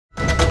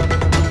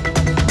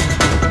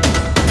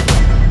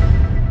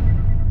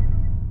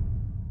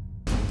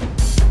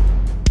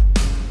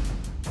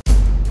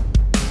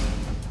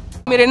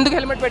మీరు ఎందుకు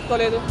హెల్మెట్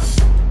పెట్టుకోలేదు?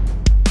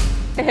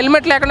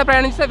 హెల్మెట్ లేకుండా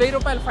ప్రయాణిస్తే 1000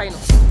 రూపాయలు ఫైన్.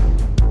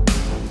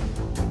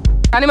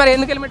 కానీ మరి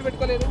ఎందుకు హెల్మెట్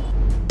పెట్టుకోలేదు?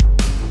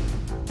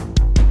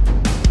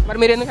 మరి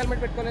మీరు ఎందుకు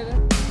హెల్మెట్ పెట్టుకోలేదు?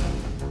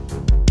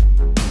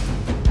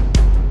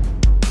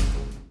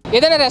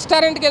 ఏదైనా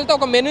రెస్టారెంట్కి వెళ్తే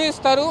ఒక మెనూ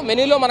ఇస్తారు.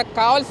 మెనూలో మనకు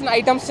కావాల్సిన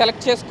ఐటమ్స్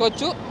సెలెక్ట్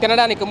చేసుకోవచ్చు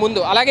తినడానికి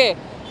ముందు. అలాగే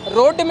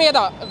రోడ్డు మీద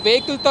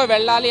వెహికల్తో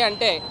వెళ్ళాలి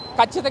అంటే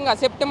ఖచ్చితంగా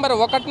సెప్టెంబర్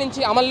 1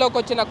 నుంచి అమల్లోకి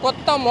వచ్చిన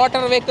కొత్త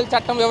మోటార్ వెహికల్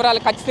చట్టం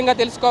వివరాలు ఖచ్చితంగా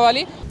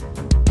తెలుసుకోవాలి.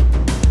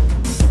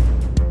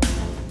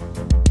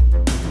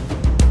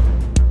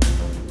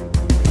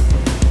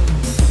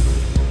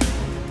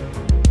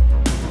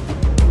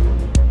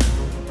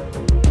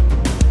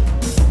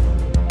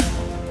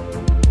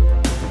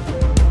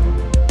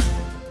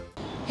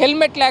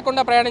 హెల్మెట్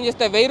లేకుండా ప్రయాణం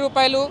చేస్తే 1000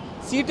 రూపాయలు,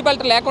 సీట్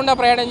బెల్ట్ లేకుండా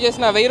ప్రయాణం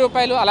చేసిన 1000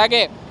 రూపాయలు,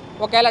 అలాగే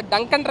ఒకవేళ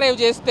డంక్ అండ్ డ్రైవ్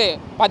చేస్తే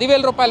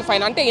 10,000 రూపాయల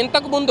ఫైన్. అంటే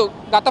ఇంతకు ముందు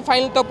గత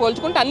ఫైన్లతో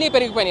పోల్చుకుంటే అన్నీ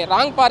పెరిగిపోయినాయి.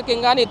 రాంగ్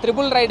పార్కింగ్ కానీ,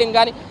 త్రిబుల్ రైడింగ్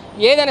కానీ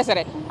ఏదైనా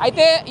సరే.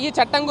 అయితే ఈ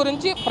చట్టం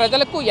గురించి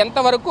ప్రజలకు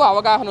ఎంతవరకు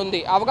అవగాహన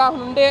ఉంది,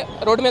 అవగాహన ఉండే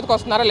రోడ్డు మీదకి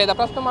వస్తున్నారా లేదా?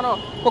 ప్రస్తుతం మనం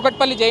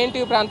కుకట్పల్లి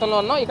జేఎన్టీయూ ప్రాంతంలో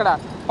ఉన్నాం. ఇక్కడ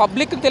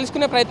పబ్లిక్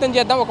తెలుసుకునే ప్రయత్నం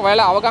చేద్దాం.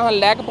 ఒకవేళ అవగాహన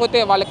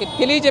లేకపోతే వాళ్ళకి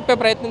తెలియజెప్పే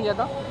ప్రయత్నం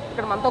చేద్దాం.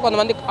 ఇక్కడ మనతో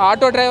కొంతమంది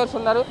ఆటో డ్రైవర్స్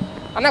ఉన్నారు.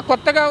 అన్న,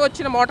 కొత్తగా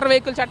వచ్చిన మోటార్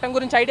వెహికల్ చట్టం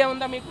గురించి ఐడియా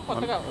ఉందా మీకు?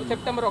 కొత్తగా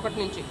సెప్టెంబర్ 1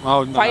 నుంచి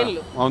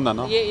ఫైన్లు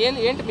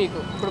ఏంటి మీకు?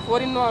 ఇప్పుడు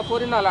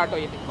 4x4 ఆటో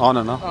ఇది.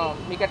 అవునన్నా,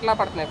 మీకు ఎట్లా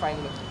పడుతున్నాయి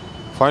ఫైన్లు?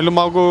 ఫైన్లు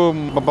మాకు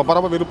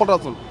 1000 రూపాయలు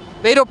రాస్తుంది.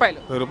 1000 రూపాయలు?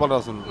 1000 రూపాయలు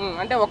రాస్తుంది.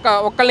 అంటే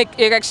ఒక్కళ్ళని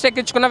ఎక్స్ట్రా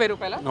ఎక్కించుకున్న 1000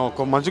 రూపాయలు?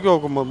 ఒక మనిషికి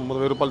ఒక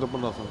 1000 రూపాయలు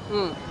చెప్పండి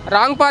రాస్తుంది.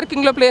 రాంగ్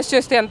పార్కింగ్ లో ప్లేస్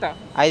చేస్తే ఎంత?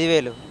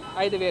 5000.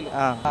 5000.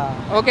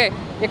 ఓకే.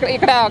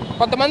 ఇక్కడ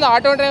కొంతమంది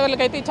ఆటో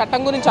డ్రైవర్లకి అయితే ఈ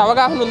చట్టం గురించి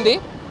అవగాహన ఉంది.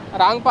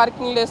 రాంగ్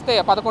పార్కింగ్ వేస్తే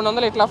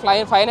 1100 ఇట్లా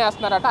ఫైన్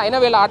వేస్తున్నారట. అయినా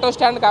వీళ్ళు ఆటో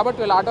స్టాండ్ కాబట్టి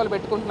వీళ్ళు ఆటోలు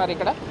పెట్టుకుంటున్నారు.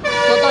 ఇక్కడ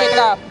చూద్దాం.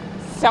 ఇక్కడ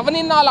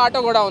 7x4 ఆటో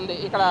కూడా ఉంది.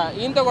 ఇక్కడ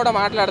ఈయనతో కూడా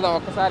మాట్లాడదాం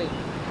ఒక్కసారి.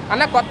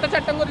 అన్న, కొత్త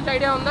చట్టం గురించి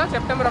ఐడియా ఉందా?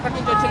 సెప్టెంబర్ 1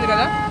 నుంచి వచ్చింది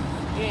కదా,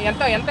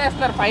 ఎంత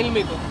వేస్తున్నారు ఫైన్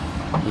మీకు?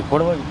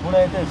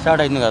 ఇప్పుడైతే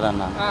స్టార్ట్ అయింది కదా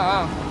అన్న,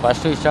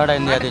 ఫస్ట్ స్టార్ట్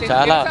అయింది. అది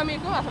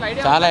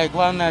చాలా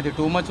ఎక్కువ ఉన్నాయి, అది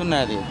టూ మచ్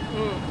ఉన్నాయి. అది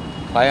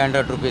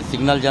 500 రూపీస్,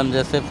 సిగ్నల్ జంప్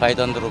చేస్తే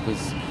 5000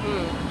 రూపీస్.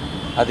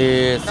 అది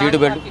సీట్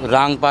బెల్ట్,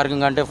 రాంగ్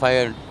పార్కింగ్ అంటే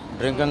 500,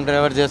 డ్రింకింగ్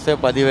డ్రైవర్ చేస్తే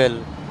 10,000.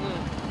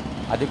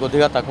 అది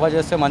కొద్దిగా తక్కువ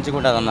చేస్తే మంచిగా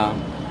ఉంటుంది అన్న.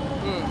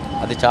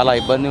 అది చాలా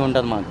ఇబ్బంది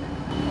ఉంటుంది మాకు.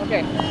 ఓకే,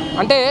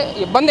 అంటే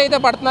ఇబ్బంది అయితే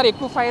పడుతున్నారు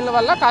ఎక్కువ ఫైన్ల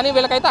వల్ల. కానీ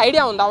వీళ్ళకైతే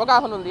ఐడియా ఉంది,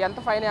 అవగాహన ఉంది ఎంత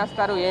ఫైన్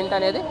వేస్తారు ఏంటి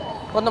అనేది.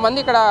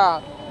 కొంతమంది ఇక్కడ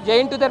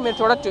జేఎన్టీయూ దగ్గర మీరు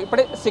చూడొచ్చు,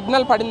 ఇప్పుడే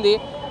సిగ్నల్ పడింది.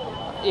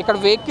 ఇక్కడ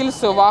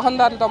వెహికల్స్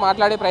వాహనదారులతో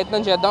మాట్లాడే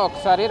ప్రయత్నం చేద్దాం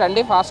ఒకసారి.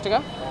 రండి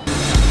ఫాస్ట్గా.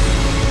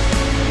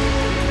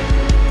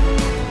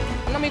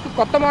 అన్న, మీకు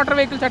కొత్త మోటార్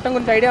వెహికల్ చట్టం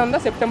గురించి ఐడియా ఉందా?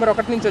 సెప్టెంబర్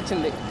 1 నుంచి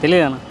వచ్చింది.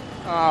 తెలియదు అన్న.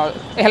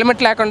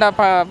 హెల్మెట్ లేకుండా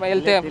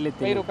వెళ్తే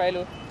 1000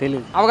 రూపాయలు.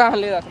 తెలియదు, అవగాహన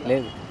లేదు అసలు.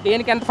 లేదు,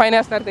 దేనికి ఎంత ఫైన్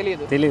వేస్తారో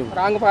తెలియదు.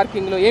 రాంగ్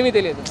పార్కింగ్లో ఏమీ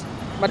తెలియదు.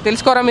 మరి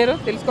తెలుసుకోరా మీరు?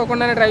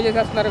 తెలుసుకోకుండానే డ్రైవ్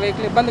చేసేస్తున్నారు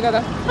వెహికల్, ఇబ్బంది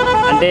కదా.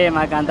 అంటే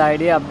మాకు అంత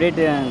ఐడియా అప్డేట్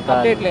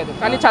లేదు.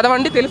 కానీ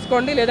చదవండి,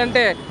 తెలుసుకోండి.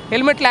 లేదంటే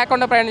హెల్మెట్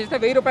లేకుండా ప్రయాణం చేస్తే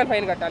 1000 రూపాయలు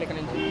ఫైన్ కట్టాలి ఇక్కడ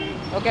నుంచి.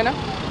 ఓకేనా?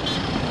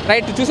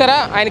 రైట్. చూసారా,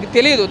 ఆయనకి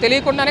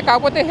తెలియకుండానే,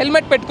 కాకపోతే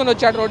హెల్మెట్ పెట్టుకుని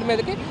వచ్చాడు రోడ్డు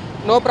మీదకి,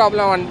 నో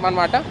ప్రాబ్లం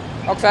అనమాట.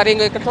 ఒకసారి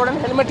ఇక్కడ చూడండి,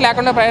 హెల్మెట్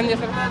లేకుండా ప్రయాణం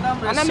చేస్తారు.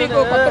 అన్న, మీకు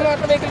కొత్త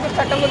మోటార్ వెహికల్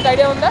చట్టం గురించి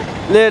ఐడియా ఉందా?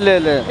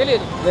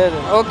 తెలియదు.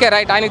 Okay,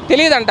 right. ఆయనకు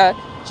తెలియదు అంట.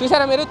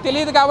 చూసారా మీరు?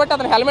 తెలియదు కాబట్టి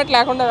అతను హెల్మెట్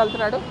లేకుండా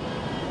వెళ్తున్నాడు.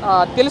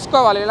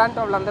 తెలుసుకోవాలి ఇలాంటి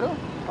వాళ్ళందరూ.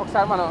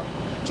 ఒకసారి మనం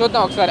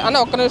చూద్దాం ఒకసారి. అన్న,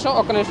 ఒక్క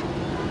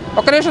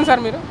నిమిషం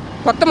సార్. మీరు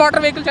కొత్త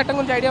మోటార్ వెహికల్ చట్టం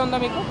గురించి ఐడియా ఉందా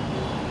మీకు?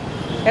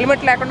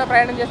 హెల్మెట్ లేకుండా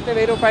ప్రయాణం చేస్తే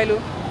 1000 రూపాయలు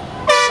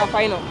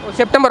ఫైన్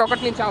సెప్టెంబర్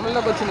 1 నుంచి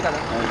అమల్లోకి వచ్చింది కదా,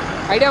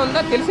 ఐడియా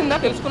ఉందా? తెలిసిందా?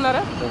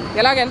 తెలుసుకున్నారా?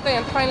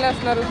 ఎంత ఫైన్లు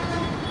వేస్తున్నారు?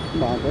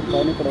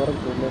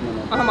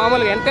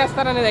 మామూలుగా ఎంత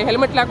వేస్తారు అనేది,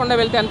 హెల్మెట్ లేకుండా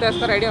వెళ్తే ఎంత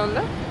వేస్తారు ఐడియా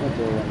ఉందా?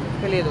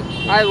 తెలియదు.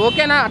 అది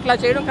ఓకేనా? అట్లా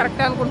చేయడం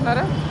కరెక్టే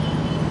అనుకుంటున్నారా?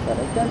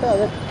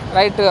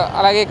 రైట్.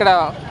 అలాగే ఇక్కడ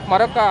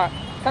మరొక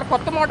సార్,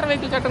 కొత్త మోటార్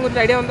వెహికల్ చట్టం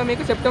గురించి ఐడియా ఉందా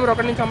మీకు? సెప్టెంబర్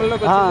 1 నుంచి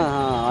అమల్లోకి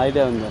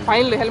వచ్చింది.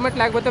 ఫైన్లు హెల్మెట్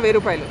లేకపోతే 1000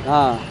 రూపాయలు.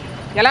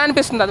 ఎలా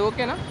అనిపిస్తుంది? అది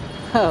ఓకేనా?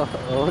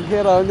 ఓకే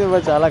రావుంది,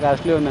 చాలా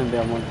కాస్ట్లీ ఉందండి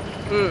అమౌంట్.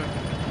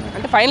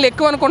 అంటే ఫైన్లు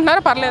ఎక్కువ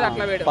అనుకుంటున్నారా? పర్లేదు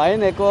అట్లా వేయడం.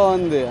 ఫైన్ ఎక్కువ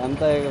ఉంది, అంత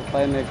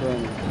ఫైన్ ఎక్కువ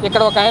ఉంది.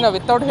 ఇక్కడ ఒక ఆయన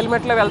వితౌట్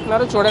హెల్మెట్లో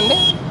వెళ్తున్నారు, చూడండి.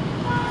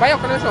 భయ్,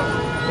 ఒక్క నిమిషం.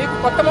 మీకు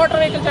కొత్త మోటార్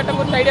వెహికల్ చట్టం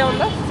గురించి ఐడియా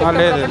ఉందా?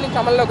 సెప్టెంబర్ 1 నుంచి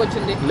అమల్లోకి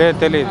వచ్చింది.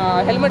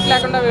 హెల్మెట్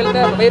లేకుండా వెళ్తే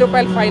 1000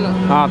 రూపాయలు ఫైన్.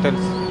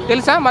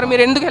 తెలుసా? మరి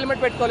మీరు ఎందుకు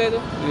హెల్మెట్ పెట్టుకోలేదు?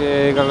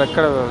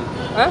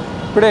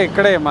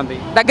 ఇక్కడే మంది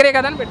దగ్గరే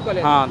కదా అని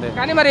పెట్టుకోలేదు.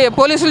 కానీ మరి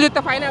పోలీసులు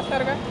చూస్తే ఫైన్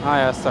వేస్తారుగా?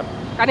 వేస్తారు.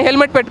 కానీ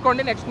హెల్మెట్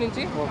పెట్టుకోండి నెక్స్ట్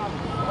నుంచి.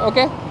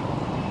 ఓకే,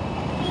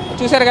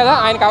 చూసారు కదా,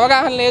 ఆయనకు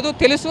అవగాహన లేదు,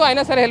 తెలుసు,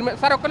 అయినా సరే హెల్మెట్.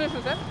 సార్, ఒక్క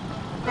నిమిషం సార్.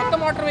 కొత్త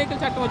మోటార్ వెహికల్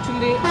చట్టం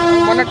వచ్చింది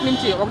మొన్నటి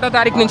నుంచి, 1వ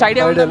తారీఖు నుంచి.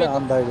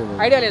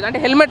 ఐడియా లేదు. అంటే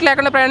హెల్మెట్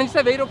లేకుండా ప్రయాణిస్తే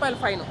 1000 రూపాయలు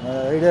ఫైన్.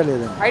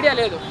 ఐడియా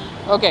లేదు.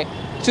 ఓకే,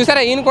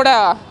 చూసారా, ఈయన కూడా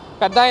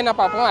పెద్ద ఆయన,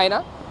 పాపం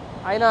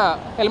ఆయన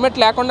హెల్మెట్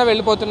లేకుండా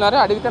వెళ్ళిపోతున్నారు.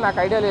 అడిగితే నాకు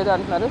ఐడియా లేదు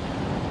అంటున్నారు.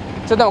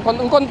 చూద్దాం,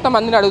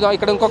 ఇంకొంతమందిని అడుగుదాం.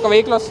 ఇక్కడ ఇంకొక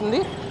వెహికల్ వస్తుంది,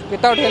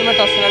 వితౌట్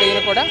హెల్మెట్ వస్తున్నాడు ఈయన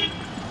కూడా.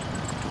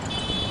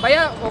 భయ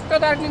 1వ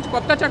తారీఖు నుంచి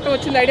కొత్త చట్టం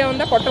వచ్చింది ఐడియా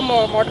ఉందా? కొత్త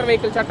మోటార్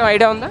వెహికల్ చట్టం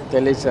ఐడియా ఉందా?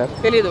 తెలియదు సార్.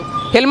 తెలీదు.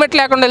 హెల్మెట్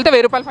లేకుండా వెళ్తే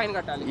 1000 రూపాయలు ఫైన్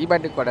కట్టాలి. ఈ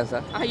బండికి కూడా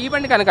సార్? ఈ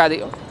బండి కనుక అది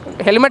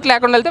హెల్మెట్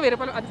లేకుండా వెళ్తే 1000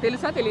 రూపాయలు. అది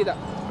తెలుసా తెలీదా?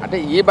 అంటే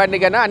ఈ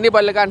బండికైనా అన్ని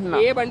బండ్లకి అంటున్నా?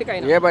 ఏ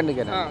బండికైనా. ఏ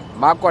బండికైనా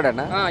మాకు కూడా?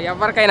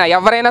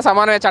 ఎవరైనా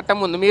సమానమే చట్టం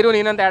ముందు, మీరు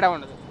నేనంత తేడా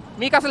ఉండదు.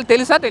 మీకు అసలు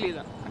తెలుసా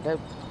తెలీదా? అంటే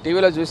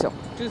టీవీలో చూసారు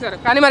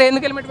కానీ మరి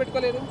ఎందుకు హెల్మెట్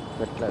పెట్టుకోలేదు?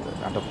 పెట్టలేదు.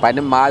 అంటే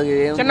పని మాది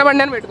చిన్న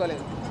బండి అని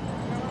పెట్టుకోలేదు.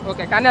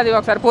 ఓకే, కానీ అది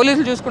ఒకసారి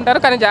పోలీసులు చూసుకుంటారు,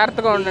 కానీ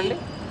జాగ్రత్తగా ఉండండి.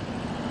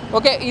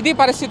 ఓకే, ఇది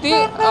పరిస్థితి.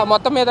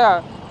 మొత్తం మీద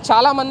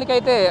చాలామందికి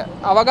అయితే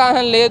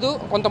అవగాహన లేదు,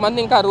 కొంతమంది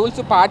ఇంకా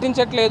రూల్స్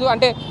పాటించట్లేదు.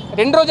 అంటే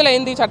 2 రోజులు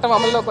అయింది చట్టం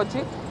అమల్లోకి వచ్చి.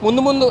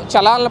 ముందు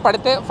చలాన్లు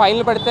పడితే,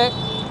 ఫైన్లు పడితే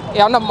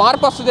ఏమన్నా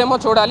మార్పు వస్తుందేమో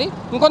చూడాలి.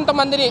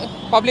 ఇంకొంతమందిని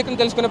పబ్లిక్ని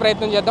తెలుసుకునే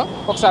ప్రయత్నం చేద్దాం.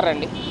 ఒకసారి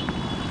రండి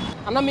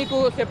అన్న. మీకు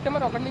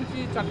సెప్టెంబర్ 1 నుంచి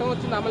చట్టం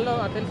వచ్చింది అమల్లో,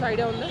 తెలుసా?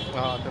 ఐడియా ఉందా?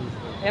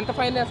 ఎంత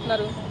ఫైన్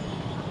వేస్తున్నారు?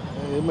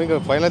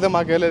 ఫైన్ అయితే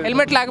మాకే లేదు.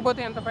 హెల్మెట్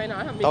లేకపోతే ఎంత ఫైన్?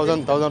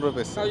 1000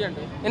 రూపీస్.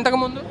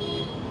 ఇంతకుముందు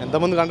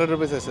 100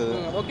 రూపీస్ వేసేది.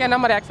 ఓకేనా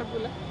మరి?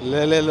 యాక్సెప్టబుల్?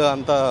 లేదు,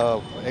 అంత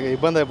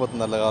ఇబ్బంది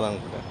అయిపోతుంది అలా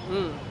కావాలనుకుంటే.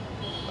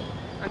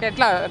 అంటే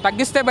ఎట్లా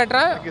తగ్గిస్తే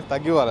బెటరా?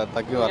 తగ్గివ్వాలి.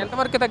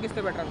 ఎంతవరకు తగ్గిస్తే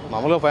బెటర్?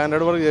 మామూలుగా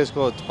 500 వరకు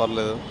చేసుకోవచ్చు,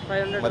 పర్లేదు.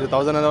 మరి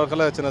 1000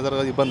 వరకు వచ్చిన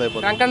తర్వాత ఇబ్బంది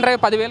అయిపోతుంది. డ్రంక్ అండ్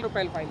డ్రైవ్ 10,000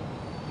 రూపాయలు ఫైన్.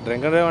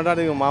 డ్రింక్ అండ్ డ్రైవ్ అంటే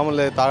అది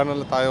మామూలు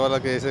తాగే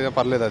వాళ్ళకి వేసే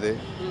పర్లేదు. అది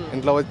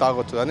ఇంట్లో వచ్చి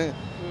తాగొచ్చు, కానీ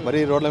మరి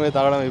రోడ్ల మీద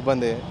తాగడం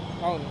ఇబ్బంది.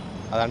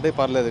 అదంటే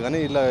పర్లేదు, కానీ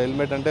ఇలా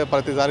హెల్మెట్ అంటే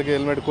ప్రతిసారికి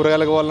హెల్మెట్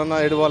కూరగాయలకు పోవాలన్నా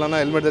ఎడు పోవాలన్నా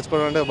హెల్మెట్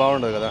తెచ్చుకోవడం అంటే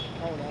బాగుండదు కదా.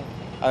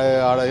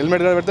 ఆడ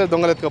హెల్మెట్ కూడా పెడితే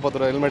దొంగలు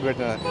ఎత్తుకపోతారు. హెల్మెట్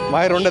పెట్టిన మా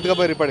 2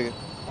 ఎత్తుకపోయారు ఇప్పటికి.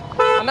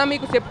 అన్న,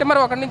 మీకు సెప్టెంబర్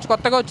 1 నుంచి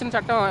కొత్తగా వచ్చిన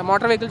చట్టం,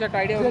 మోటార్ వెహికల్ చట్టం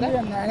ఐడియా ఉందా?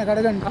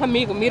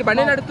 మీరు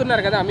బండి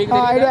నడుపుతున్నారు కదా, మీకు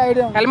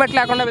హెల్మెట్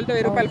లేకుండా వెళ్తే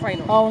 1000 రూపాయలు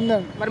ఫైన్.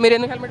 మరి మీరు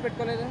ఎందుకు హెల్మెట్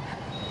పెట్టుకోలేదు?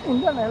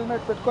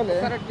 హెల్మెట్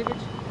పెట్టుకోలేదు.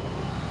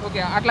 ఓకే,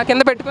 అట్లా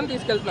కింద పెట్టుకొని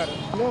తీసుకెళ్తున్నారు.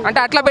 అంటే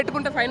అట్లా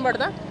పెట్టుకుంటే ఫైన్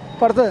పడుతుంది?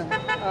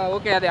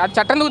 ఓకే, అది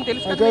చట్టం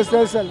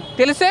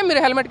తెలిసే మీరు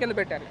హెల్మెట్ కింద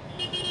పెట్టారు.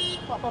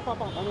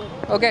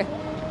 Okay,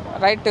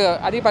 right.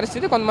 అది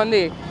పరిస్థితి. కొంతమంది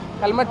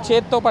హెల్మెట్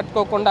చేతితో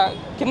పట్టుకోకుండా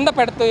కింద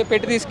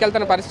పెట్టి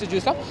తీసుకెళ్తున్న పరిస్థితి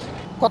చూసాం.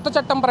 కొత్త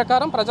చట్టం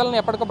ప్రకారం ప్రజలను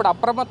ఎప్పటికప్పుడు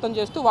అప్రమత్తం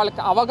చేస్తూ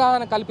వాళ్ళకి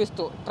అవగాహన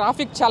కల్పిస్తూ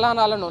ట్రాఫిక్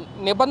చలానాలను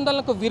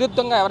నిబంధనలకు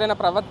విరుద్ధంగా ఎవరైనా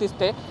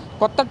ప్రవర్తిస్తే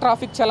కొత్త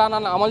ట్రాఫిక్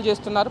చలానాలను అమలు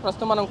చేస్తున్నారు.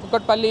 ప్రస్తుతం మనం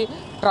కుక్కట్పల్లి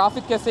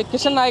ట్రాఫిక్ ఎస్ఐ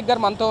కిషన్ నాయక్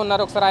గారు మనతో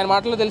ఉన్నారు. ఒకసారి ఆయన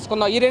మాటలు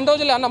తెలుసుకుందాం. ఈ 2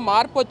 రోజులు ఏమన్నా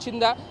మార్పు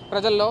వచ్చిందా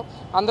ప్రజల్లో?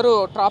 అందరూ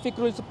ట్రాఫిక్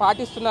రూల్స్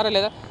పాటిస్తున్నారా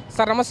లేదా?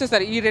 సార్ నమస్తే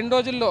సార్. ఈ 2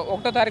 రోజుల్లో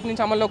 1వ తారీఖు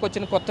నుంచి అమల్లోకి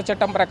వచ్చిన కొత్త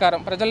చట్టం ప్రకారం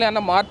ప్రజల్లో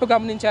ఏమన్నా మార్పు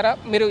గమనించారా?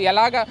 మీరు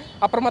ఎలాగ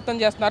అప్రమత్తం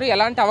చేస్తున్నారు?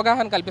 ఎలాంటి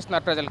అవగాహన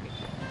కల్పిస్తున్నారు ప్రజలకి?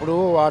 ఇప్పుడు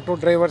ఆటో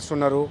డ్రైవర్స్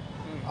ఉన్నారు,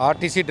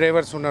 ఆర్టీసీ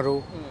డ్రైవర్స్ ఉన్నారు,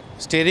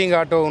 స్టీరింగ్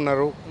ఆటో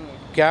ఉన్నారు,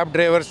 క్యాబ్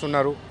డ్రైవర్స్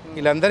ఉన్నారు.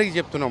 వీళ్ళందరికీ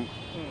చెప్తున్నాం,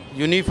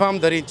 యూనిఫామ్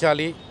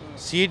ధరించాలి,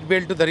 సీట్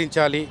బెల్ట్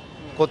ధరించాలి.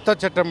 కొత్త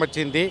చట్టం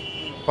వచ్చింది.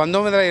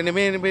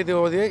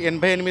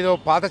 1988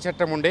 పాత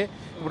చట్టం ఉండే,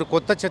 ఇప్పుడు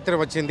కొత్త చట్టం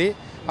వచ్చింది.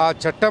 ఆ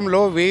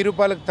చట్టంలో 1000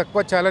 రూపాయలకు తక్కువ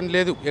చాలని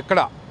లేదు. ఎక్కడ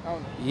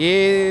ఏ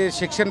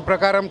సెక్షన్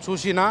ప్రకారం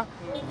చూసినా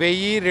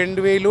 1000,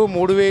 2000,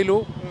 3000,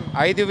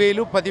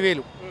 5000,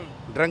 10,000.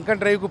 డ్రంక్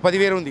అండ్ డ్రైవ్కు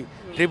 10,000 ఉంది,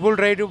 ట్రిపుల్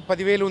రైడ్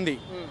 10,000 ఉంది.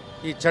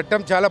 ఈ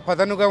చట్టం చాలా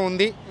పదనుగా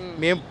ఉంది.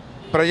 మేము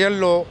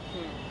ప్రజల్లో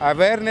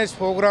అవేర్నెస్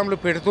ప్రోగ్రాంలు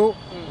పెడుతూ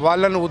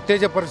వాళ్ళను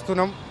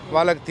ఉత్తేజపరుస్తున్నాం,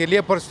 వాళ్ళకి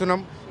తెలియపరుస్తున్నాం.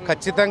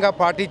 ఖచ్చితంగా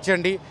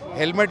పాటించండి.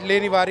 హెల్మెట్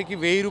లేని వారికి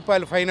 1000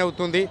 రూపాయలు ఫైన్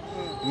అవుతుంది.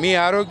 మీ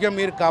ఆరోగ్యం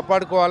మీరు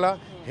కాపాడుకోవాలా,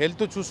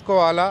 హెల్త్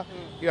చూసుకోవాలా.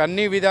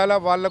 అన్ని విధాలా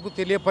వాళ్లకు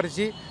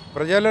తెలియపరిచి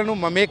ప్రజలను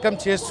మమేకం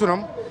చేస్తున్నాం.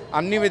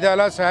 అన్ని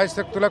విధాలా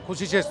సహాయశక్తులా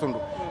కృషి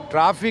చేస్తుండ్రు.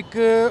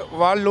 ట్రాఫిక్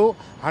వాళ్ళు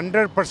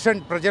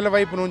 100% ప్రజల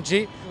వైపు నుంచి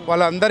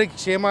వాళ్ళందరికీ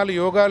క్షేమాలు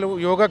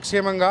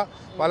యోగక్షేమంగా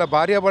వాళ్ళ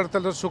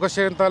భార్యాభర్తలతో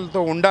సుఖశాంతాలతో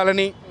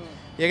ఉండాలని,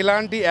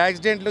 ఎలాంటి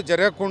యాక్సిడెంట్లు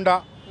జరగకుండా,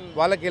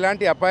 వాళ్ళకి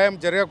ఎలాంటి అపాయం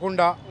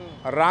జరగకుండా,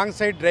 రాంగ్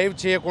సైడ్ డ్రైవ్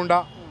చేయకుండా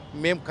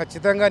మేము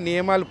ఖచ్చితంగా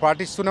నియమాలు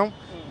పాటిస్తున్నాం.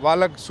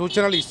 వాళ్ళకు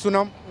సూచనలు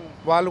ఇస్తున్నాం.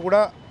 వాళ్ళు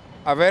కూడా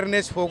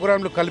అవేర్నెస్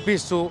ప్రోగ్రాంలు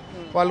కల్పిస్తూ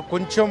వాళ్ళు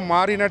కొంచెం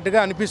మారినట్టుగా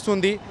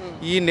అనిపిస్తుంది.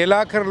 ఈ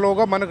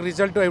నెలాఖరులోగా మనకు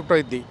రిజల్ట్ అవుట్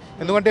అవుద్ది.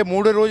 ఎందుకంటే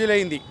 3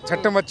 రోజులైంది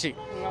చట్టం వచ్చి,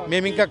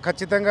 మేము ఇంకా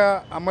ఖచ్చితంగా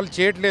అమలు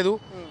చేయట్లేదు.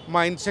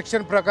 మా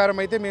ఇన్స్ట్రక్షన్ ప్రకారం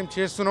అయితే మేము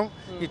చేస్తున్నాం.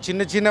 ఈ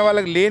చిన్న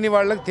వాళ్ళకి లేని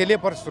వాళ్ళకి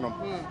తెలియపరుస్తున్నాం.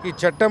 ఈ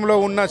చట్టంలో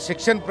ఉన్న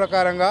సెక్షన్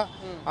ప్రకారంగా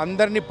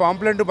అందరినీ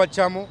పాంప్లెంట్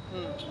వచ్చాము.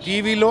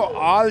 టీవీలో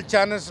ఆల్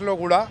ఛానల్స్లో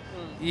కూడా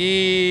ఈ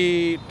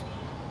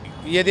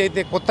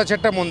ఏదైతే కొత్త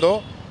చట్టం ఉందో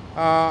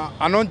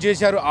అనౌన్స్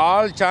చేశారు.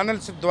 ఆల్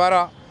ఛానల్స్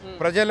ద్వారా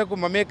ప్రజలకు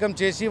మమేకం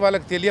చేసి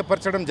వాళ్ళకు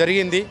తెలియపరచడం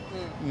జరిగింది.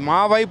 మా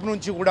వైపు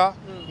నుంచి కూడా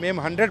మేము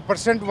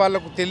 100%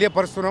 వాళ్ళకు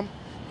తెలియపరుస్తున్నాం.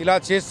 ఇలా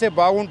చేస్తే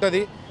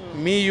బాగుంటుంది.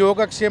 మీ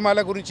యోగక్షేమాల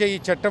గురించే ఈ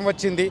చట్టం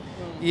వచ్చింది.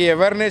 ఈ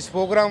అవేర్నెస్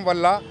ప్రోగ్రాం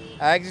వల్ల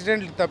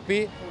యాక్సిడెంట్లు తప్పి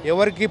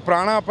ఎవరికి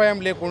ప్రాణాపాయం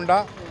లేకుండా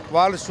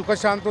వాళ్ళు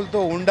సుఖశాంతులతో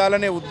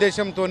ఉండాలనే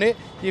ఉద్దేశంతోనే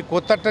ఈ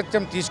కొత్త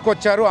చట్టం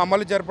తీసుకొచ్చారు,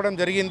 అమలు జరపడం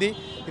జరిగింది.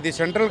 ఇది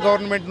సెంట్రల్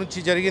గవర్నమెంట్ నుంచి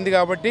జరిగింది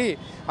కాబట్టి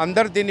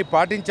అందరూ దీన్ని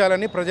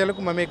పాటించాలని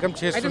ప్రజలకు మమేకం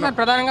చేస్తున్నారు.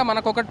 ప్రధానంగా మన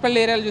కుకట్పల్లి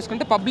ఏరియాలు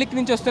చూసుకుంటే పబ్లిక్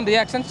నుంచి వస్తున్న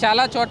రియాక్షన్స్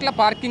చాలా చోట్ల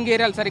పార్కింగ్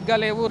ఏరియాలు సరిగ్గా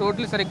లేవు,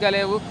 రోడ్లు సరిగ్గా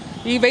లేవు.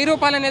 ఈ 1000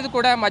 రూపాయలు అనేది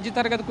కూడా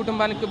మధ్యతరగతి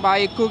కుటుంబానికి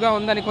బాగా ఎక్కువగా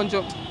ఉందని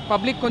కొంచెం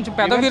పబ్లిక్ కొంచెం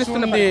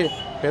పెదవిరుస్తుంది.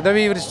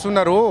 పెదవి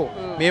విరుస్తున్నారు.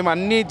 మేము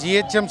అన్ని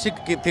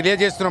జిహెచ్ఎంసీకి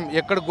తెలియజేస్తున్నాం.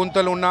 ఎక్కడ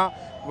గుంతలు ఉన్నా,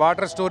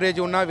 వాటర్ స్టోరేజ్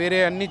ఉన్నా, వేరే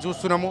అన్నీ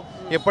చూస్తున్నాము.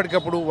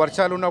 ఎప్పటికప్పుడు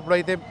వర్షాలు ఉన్నప్పుడు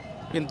అయితే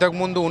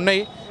ఇంతకుముందు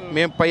ఉన్నాయి.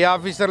 మేము పై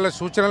ఆఫీసర్ల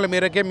సూచనల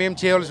మేరకే మేము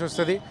చేయవలసి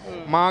వస్తుంది.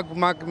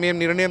 మాకు మేము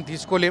నిర్ణయం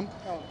తీసుకోలేం.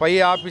 పై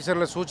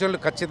ఆఫీసర్ల సూచనలు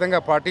ఖచ్చితంగా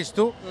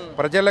పాటిస్తూ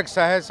ప్రజలకు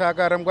సహాయ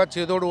సహకారంగా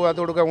చేదోడు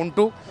వాదోడుగా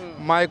ఉంటూ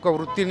మా యొక్క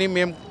వృత్తిని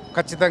మేము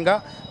ఖచ్చితంగా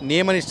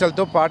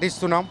నియమనిష్టలతో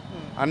పాటిస్తున్నాం.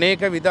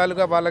 అనేక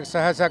విధాలుగా వాళ్ళకి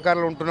సహాయ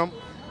సహకారాలు ఉంటున్నాం.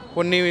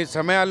 కొన్ని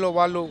సమయాల్లో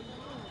వాళ్ళు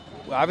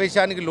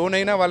ఆవేశానికి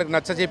లోనైనా వాళ్ళకి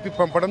నచ్చజెప్పి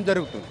పంపడం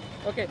జరుగుతుంది.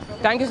 Okay,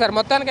 thank you sir.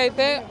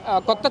 మొత్తానికైతే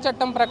కొత్త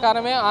చట్టం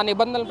ప్రకారమే, ఆ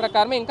నిబంధనల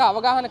ప్రకారమే ఇంకా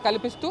అవగాహన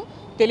కల్పిస్తూ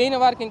తెలియని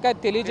వారికి ఇంకా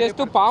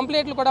తెలియజేస్తూ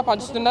పాంప్లెట్లు కూడా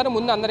పంచుతున్నారు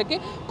ముందు అందరికీ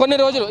కొన్ని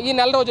రోజులు, ఈ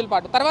నెల రోజుల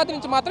పాటు. తర్వాత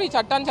నుంచి మాత్రం ఈ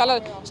చట్టాన్ని చాలా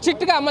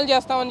స్ట్రిక్ట్గా అమలు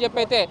చేస్తామని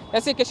చెప్పి అయితే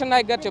ఎస్సీ కిషన్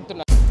నాయక్ గారు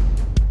చెప్తున్నారు.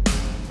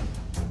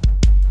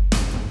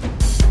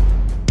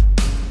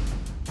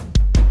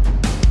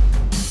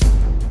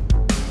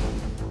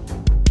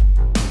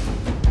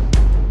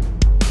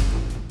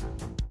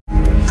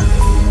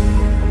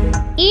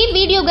 ఈ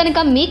వీడియో గనుక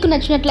మీకు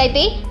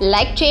నచ్చినట్లయితే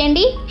లైక్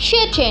చేయండి,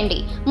 షేర్ చేయండి.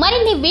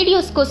 మరిన్ని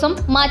వీడియోస్ కోసం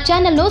మా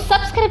ఛానల్ను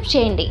సబ్స్క్రైబ్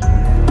చేయండి.